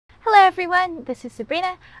everyone, this is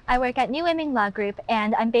Sabrina. I work at New Women Law Group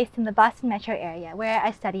and I'm based in the Boston metro area where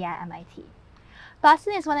I study at MIT.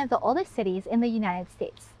 Boston is one of the oldest cities in the United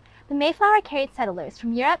States. The Mayflower carried settlers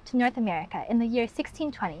from Europe to North America in the year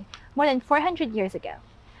 1620, more than 400 years ago.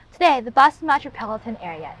 Today, the Boston metropolitan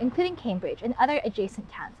area, including Cambridge and other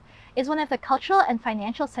adjacent towns, is one of the cultural and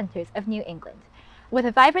financial centers of New England, with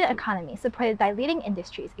a vibrant economy supported by leading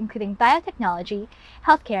industries including biotechnology,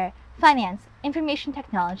 healthcare, finance, information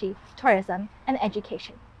technology, tourism, and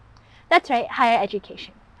education. That's right, higher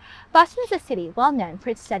education. Boston is a city well known for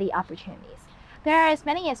its study opportunities. There are as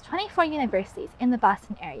many as 24 universities in the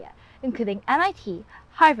Boston area, including MIT,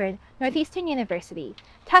 Harvard, Northeastern University,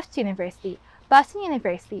 Tufts University, Boston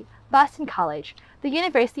University, Boston College, the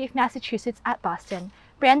University of Massachusetts at Boston,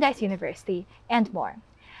 Brandeis University, and more.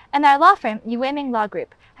 And our law firm, New Women Law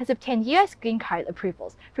Group, has obtained U.S. green card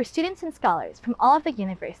approvals for students and scholars from all of the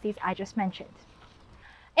universities I just mentioned.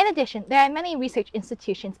 In addition, there are many research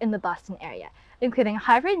institutions in the Boston area, including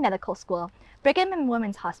Harvard Medical School, Brigham and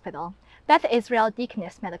Women's Hospital, Beth Israel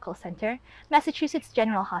Deaconess Medical Center, Massachusetts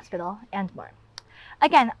General Hospital, and more.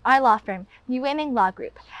 Again, our law firm, New Women Law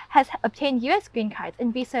Group, has obtained U.S. green cards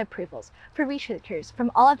and visa approvals for researchers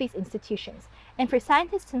from all of these institutions, and for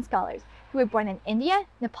scientists and scholars who were born in India,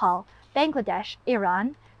 Nepal, Bangladesh,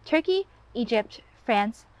 Iran, Turkey, Egypt,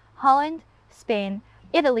 France, Holland, Spain,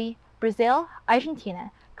 Italy, Brazil,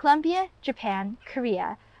 Argentina, Colombia, Japan,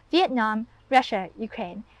 Korea, Vietnam, Russia,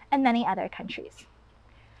 Ukraine, and many other countries.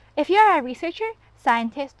 If you are a researcher,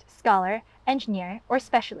 scientist, scholar, engineer, or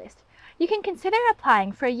specialist, you can consider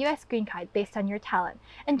applying for a U.S. green card based on your talent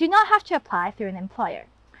and do not have to apply through an employer.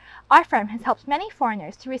 Our firm has helped many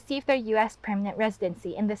foreigners to receive their U.S. permanent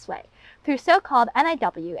residency in this way through so-called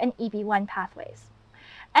NIW and EB-1 pathways.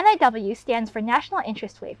 NIW stands for National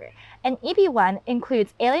Interest Waiver, and EB-1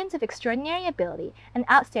 includes aliens of extraordinary ability and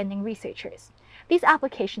outstanding researchers. These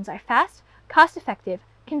applications are fast, cost-effective,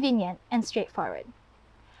 convenient, and straightforward.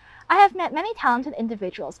 I have met many talented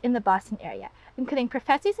individuals in the Boston area, including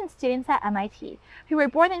professors and students at MIT, who were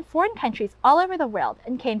born in foreign countries all over the world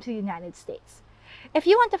and came to the United States. If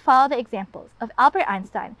you want to follow the examples of Albert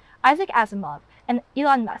Einstein, Isaac Asimov, and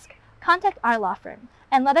Elon Musk, contact our law firm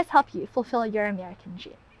and let us help you fulfill your American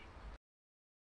dream.